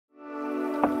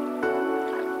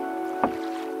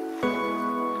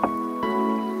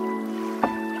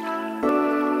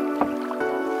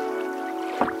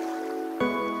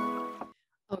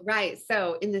Right.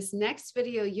 So in this next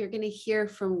video, you're going to hear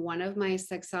from one of my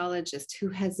sexologists who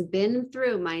has been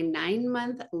through my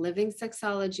 9-month Living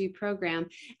Sexology program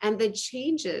and the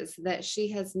changes that she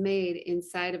has made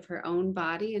inside of her own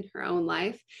body and her own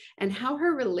life, and how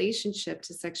her relationship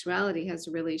to sexuality has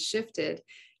really shifted.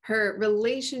 Her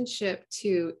relationship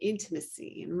to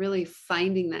intimacy and really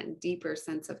finding that deeper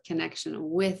sense of connection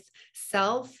with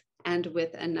self and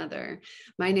with another.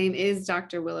 My name is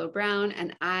Dr. Willow Brown,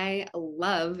 and I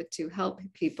love to help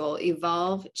people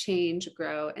evolve, change,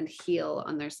 grow, and heal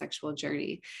on their sexual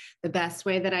journey. The best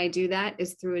way that I do that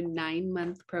is through a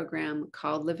 9-month program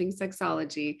called Living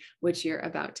Sexology, which you're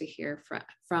about to hear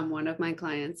from one of my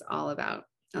clients all about.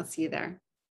 I'll see you there.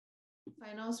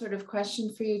 Final sort of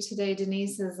question for you today,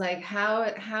 Denise, is like, how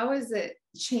has it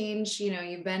changed? You know,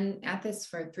 you've been at this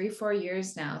for 3-4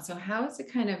 years now. So how has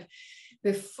it kind of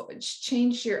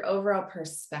changed your overall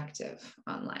perspective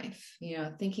on life? You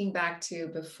know, thinking back to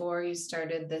before you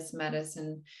started this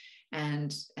medicine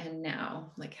and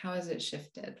now, like, how has it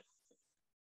shifted?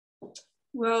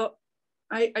 Well,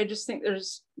 I just think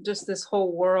there's just this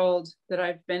whole world that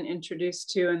I've been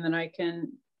introduced to and that I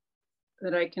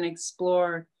can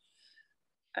explore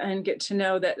and get to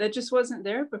know that just wasn't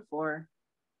there before.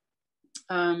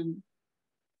 And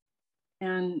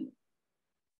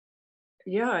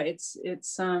yeah, it's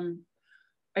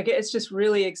I guess it's just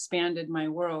really expanded my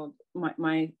world,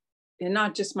 my and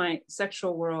not just my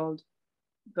sexual world,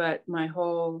 but my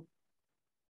whole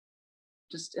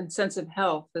just in sense of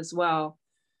health as well,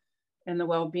 and the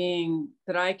well-being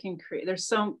that I can create. There's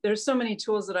so many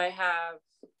tools that I have,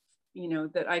 you know,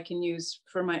 that I can use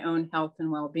for my own health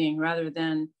and well-being rather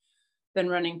than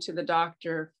running to the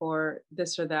doctor for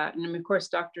this or that. And I mean, of course,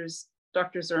 doctors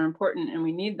are important and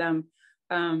we need them,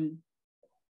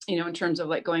 you know, in terms of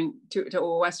like going to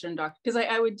a Western doctor, because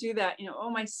I would do that, you know, oh,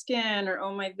 my skin, or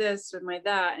oh, my this or my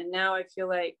that. And now I feel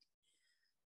like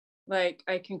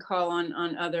I can call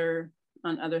on other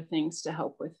things to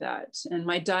help with that. And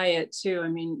my diet too. I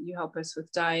mean, you help us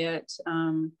with diet.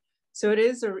 So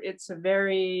it's a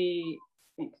very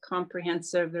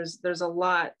comprehensive, there's a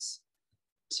lot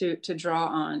to draw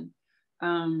on.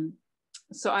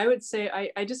 So I would say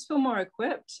I just feel more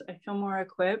equipped. I feel more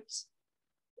equipped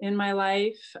in my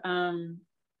life.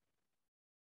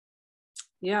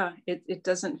 Yeah, it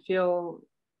doesn't feel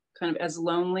kind of as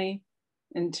lonely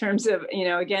in terms of, you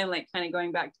know, again, like kind of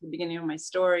going back to the beginning of my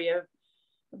story of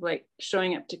like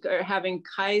showing up to, or having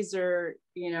Kaiser,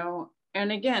 you know.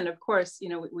 And again, of course, you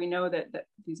know, we know that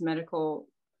these medical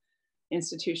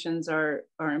institutions are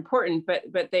important,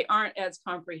 but they aren't as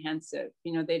comprehensive.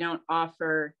 You know, they don't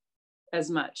offer as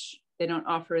much. They don't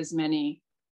offer as many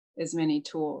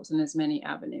tools and as many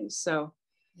avenues. So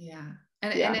yeah.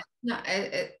 And it's not,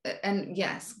 and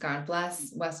yes, God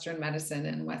bless Western medicine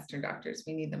and Western doctors.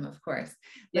 We need them, of course.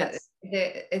 But yes.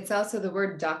 It's also the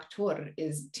word doctor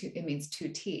it means to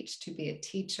teach, to be a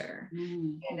teacher,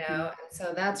 you know? And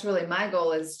so that's really my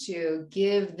goal, is to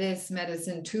give this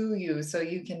medicine to you so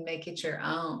you can make it your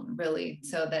own, really,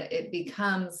 so that it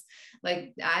becomes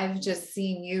like, I've just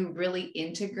seen you really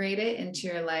integrate it into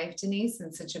your life, Denise,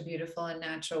 in such a beautiful and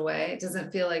natural way. It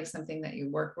doesn't feel like something that you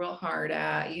work real hard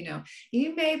at, you know.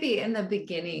 You maybe in the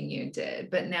beginning you did,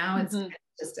 but now it's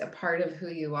just a part of who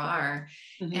you are.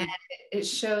 And it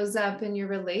shows up in your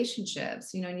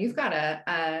relationships, you know, and you've got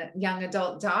a young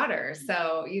adult daughter.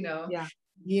 So, you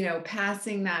know,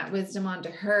 passing that wisdom on to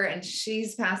her, and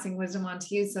she's passing wisdom on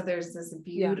to you. So there's this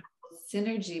beautiful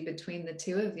synergy between the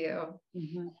two of you.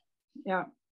 Yeah,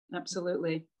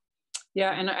 absolutely.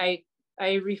 Yeah. And I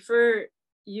refer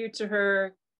you to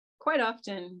her quite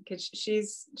often because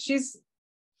she's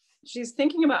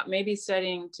thinking about maybe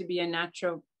studying to be a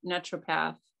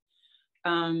naturopath.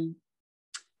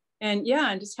 And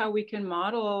just how we can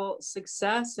model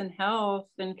success and health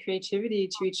and creativity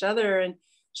to each other. And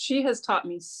she has taught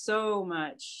me so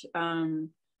much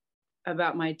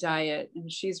about my diet,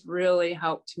 and she's really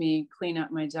helped me clean up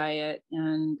my diet.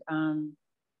 And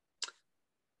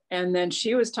then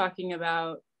she was talking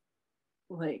about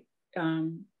like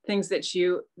things that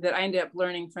I ended up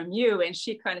learning from you. And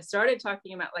she kind of started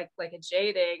talking about like a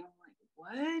jading. I'm like,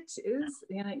 what is,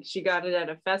 you know, she got it at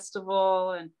a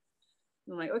festival, and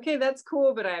I'm like, okay, that's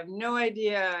cool, but I have no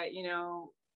idea, you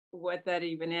know, what that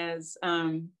even is.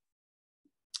 And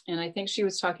I think she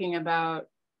was talking about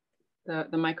the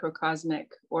microcosmic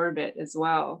orbit as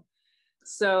well.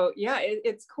 So yeah,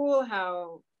 it's cool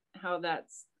how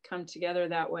that's come together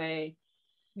that way.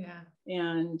 Yeah.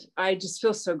 And I just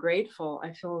feel so grateful.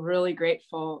 I feel really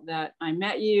grateful that I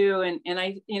met you. And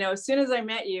I, you know, as soon as I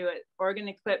met you at Oregon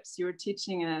Eclipse, you were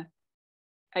teaching a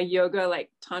yoga, like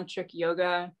tantric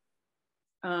yoga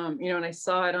and I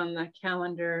saw it on the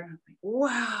calendar. I'm like,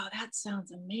 wow, that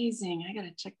sounds amazing. I got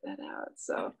to check that out.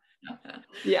 So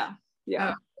yeah.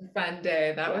 Oh, fun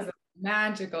day. That was a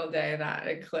magical day, that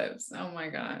eclipse. Oh my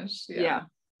gosh. Yeah.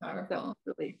 Powerful.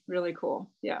 Really, really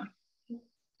cool. Yeah.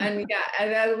 And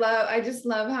and I just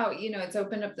love how, it's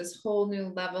opened up this whole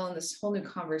new level and this whole new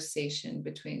conversation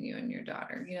between you and your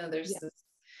daughter. There's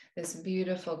this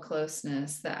beautiful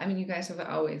closeness that, I mean, you guys have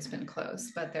always been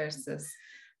close, but there's this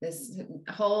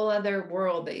whole other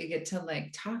world that you get to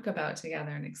like talk about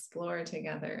together and explore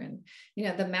together. And,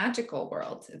 the magical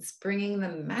world, it's bringing the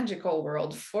magical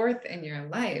world forth in your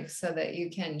life so that you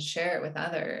can share it with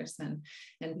others and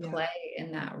play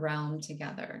in that realm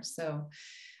together. So,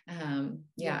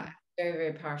 very,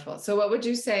 very powerful. So what would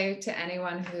you say to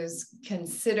anyone who's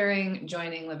considering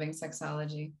joining Living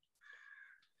Sexology?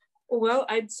 Well,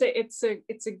 I'd say it's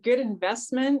a good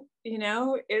investment.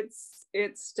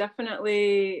 It's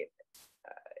definitely,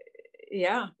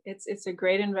 it's a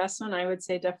great investment. I would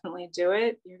say definitely do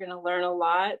it. You're going to learn a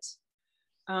lot.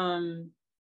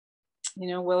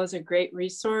 Will is a great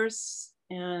resource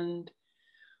and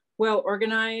well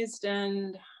organized,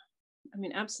 and I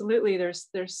mean, absolutely. There's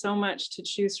so much to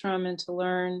choose from and to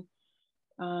learn,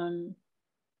 and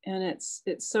it's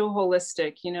so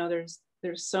holistic.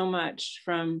 There's so much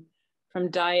from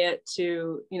diet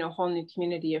to a whole new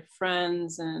community of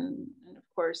friends, and of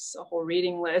course a whole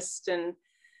reading list and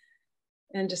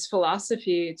just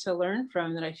philosophy to learn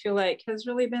from that I feel like has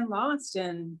really been lost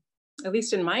in, at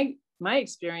least in my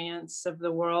experience of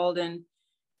the world,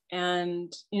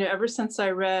 and ever since I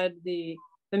read the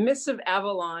Myths of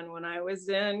Avalon when I was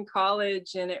in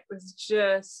college, and it was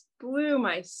just blew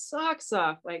my socks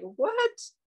off. Like, what?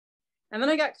 And then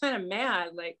I got kind of mad,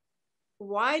 like,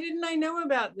 why didn't I know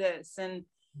about this? And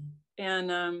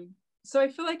so I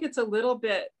feel like it's a little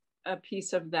bit a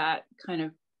piece of that kind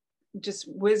of just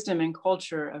wisdom and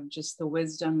culture of just the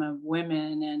wisdom of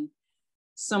women and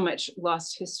so much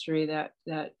lost history that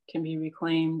can be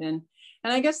reclaimed. And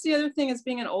I guess the other thing is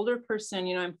being an older person,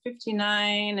 I'm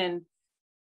 59,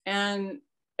 and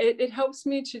it helps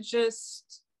me to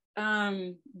just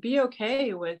be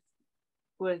okay with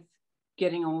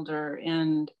getting older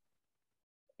and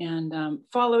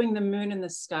following the moon in the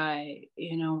sky,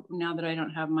 now that I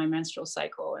don't have my menstrual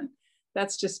cycle. And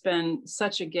that's just been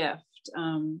such a gift.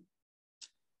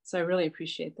 So I really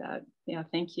appreciate that. Yeah.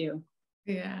 Thank you.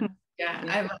 Yeah.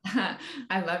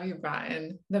 I love you,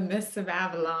 Brian. The Myths of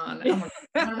Avalon. Oh my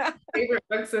God, one of my favorite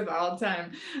books of all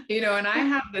time. And I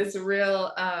have this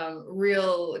real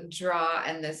draw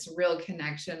and this real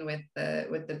connection with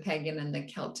the pagan and the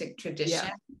Celtic tradition.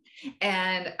 Yeah.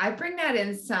 And I bring that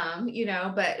in some,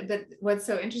 but what's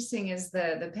so interesting is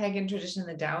the pagan tradition,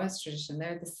 the Taoist tradition,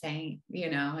 they're the same,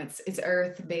 it's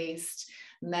earth-based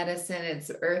medicine, it's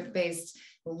earth-based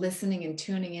listening and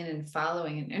tuning in and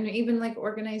following and even like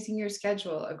organizing your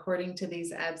schedule according to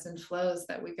these ebbs and flows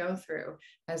that we go through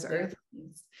as earth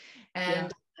beings.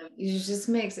 And it just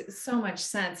makes so much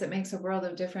sense. It makes a world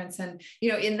of difference. And,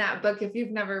 in that book, if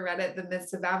you've never read it, The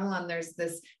Myths of Avalon, there's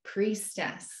this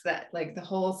priestess that like the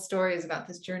whole story is about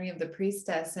this journey of the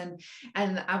priestess. And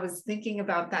I was thinking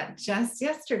about that just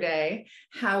yesterday,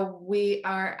 how we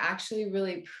are actually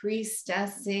really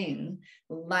priestessing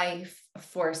life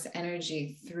force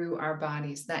energy through our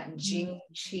bodies, that Jing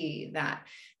Qi, that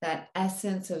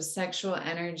essence of sexual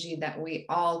energy that we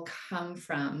all come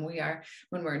from.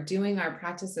 When we're doing our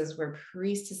practices, we're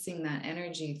priestessing that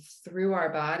energy through our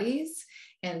bodies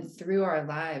and through our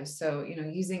lives. So,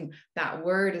 using that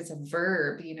word as a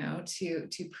verb,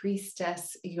 to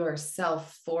priestess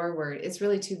yourself forward is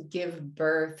really to give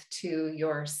birth to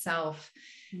yourself,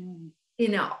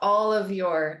 all of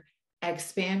your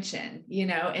expansion,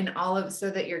 and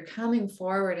so that you're coming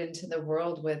forward into the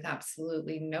world with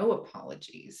absolutely no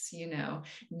apologies,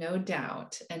 no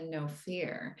doubt and no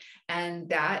fear. And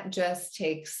that just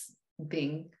takes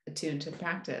being attuned to the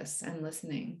practice and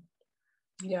listening.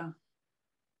 Yeah.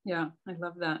 I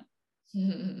love that.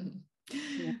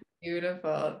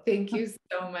 Beautiful. Thank you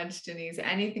so much, Denise.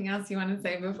 Anything else you want to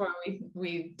say before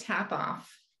we tap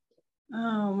off?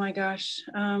 Oh my gosh.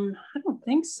 I don't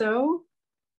think so.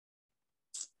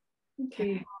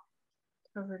 Okay.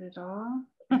 Covered it all.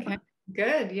 Okay.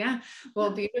 Good. Yeah.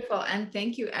 Well, beautiful. And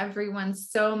thank you everyone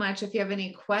so much. If you have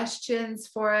any questions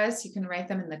for us, you can write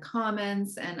them in the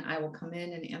comments and I will come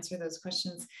in and answer those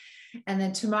questions. And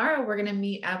then tomorrow we're going to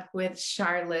meet up with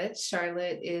Charlotte.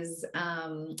 Charlotte is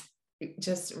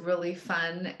just really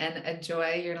fun and a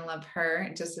joy. You're going to love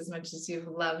her just as much as you've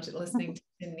loved listening to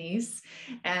Denise.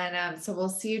 And so we'll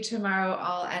see you tomorrow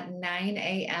all at 9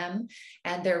 a.m.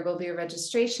 And there will be a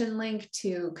registration link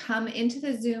to come into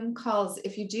the Zoom calls.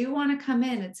 If you do want to come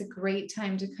in, it's a great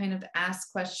time to kind of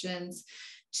ask questions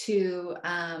to,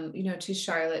 to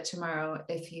Charlotte tomorrow,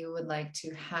 if you would like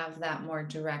to have that more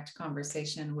direct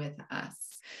conversation with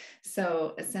us.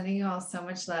 So sending you all so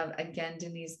much love. Again,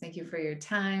 Denise, thank you for your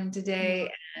time today,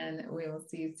 and we will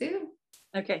see you soon.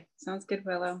 Okay, sounds good,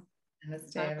 Willow.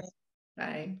 Namaste.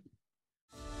 Bye.